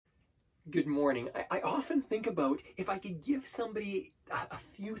Good morning. I often think about if I could give somebody a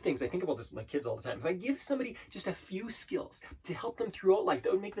few things. I think about this with my kids all the time. If I give somebody just a few skills to help them throughout life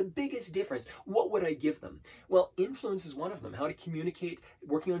that would make the biggest difference, what would I give them? Well, influence is one of them. How to communicate,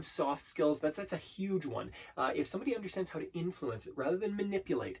 working on soft skills, that's a huge one. If somebody understands how to influence rather than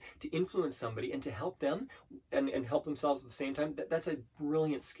manipulate, to influence somebody and to help them and help themselves at the same time, that's a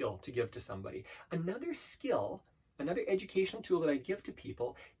brilliant skill to give to somebody. Another skill, another educational tool that I give to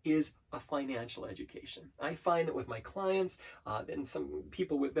people is a financial education. I find that with my clients and some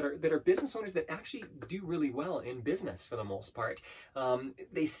people that are business owners that actually do really well in business for the most part,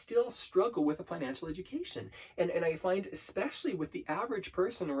 they still struggle with a financial education. And I find, especially with the average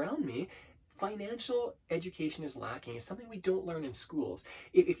person around me, financial education is lacking. It's something we don't learn in schools.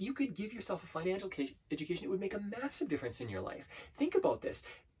 If you could give yourself a financial education, it would make a massive difference in your life. Think about this.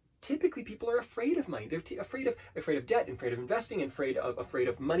 Typically people are afraid of money. They're afraid of debt, afraid of investing, afraid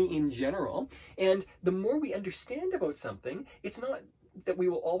of money in general. And the more we understand about something, it's not that we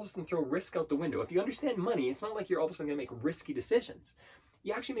will all of a sudden throw risk out the window. If you understand money, it's not like you're all of a sudden going to make risky decisions.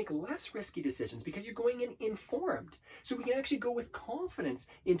 You actually make less risky decisions because you're going in informed. So we can actually go with confidence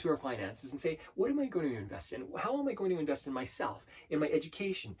into our finances and say, what am I going to invest in? How am I going to invest in myself, in my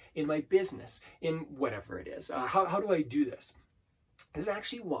education, in my business, in whatever it is? How do I do this? This is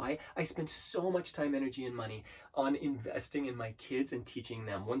actually why I spend so much time, energy, and money on investing in my kids and teaching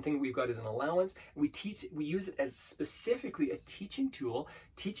them. One thing we've got is an allowance. We use it as specifically a teaching tool,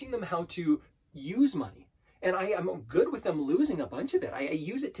 teaching them how to use money. And I'm good with them losing a bunch of it. I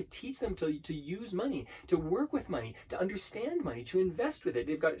use it to teach them to use money, to work with money, to understand money, to invest with it.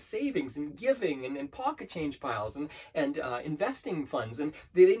 They've got savings and giving and pocket change piles and investing funds. And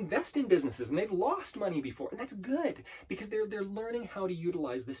they invest in businesses and they've lost money before. And that's good because they're learning how to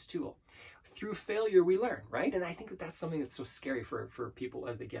utilize this tool. Through failure, we learn, right? And I think that that's something that's so scary for people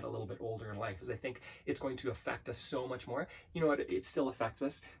as they get a little bit older in life, is I think it's going to affect us so much more. You know what? It still affects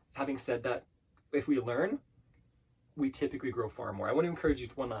us. Having said that, if we learn, we typically grow far more. I want to encourage you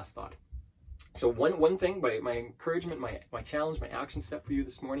with one last thought. So one thing, my encouragement, my challenge, my action step for you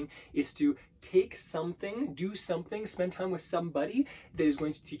this morning is to take something, do something, spend time with somebody that is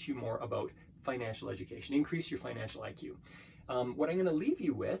going to teach you more about financial education, increase your financial IQ. What I'm going to leave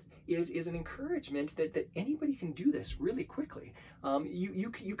you with is an encouragement that anybody can do this really quickly.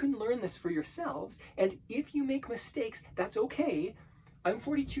 You can learn this for yourselves, and if you make mistakes, that's okay. I'm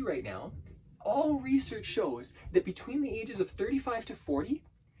 42 right now. All research shows that between the ages of 35 to 40,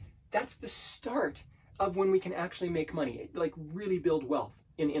 that's the start of when we can actually make money, like really build wealth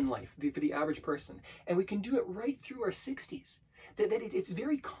in life for the average person. And we can do it right through our 60s. It's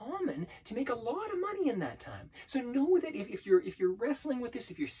very common to make a lot of money in that time. So know that if you're wrestling with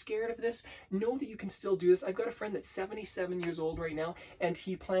this, if you're scared of this, know that you can still do this. I've got a friend that's 77 years old right now, and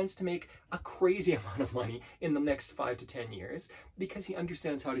he plans to make a crazy amount of money in the next 5 to 10 years because he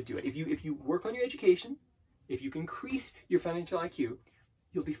understands how to do it. If you work on your education, if you can increase your financial IQ,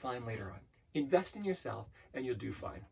 you'll be fine later on. Invest in yourself and you'll do fine.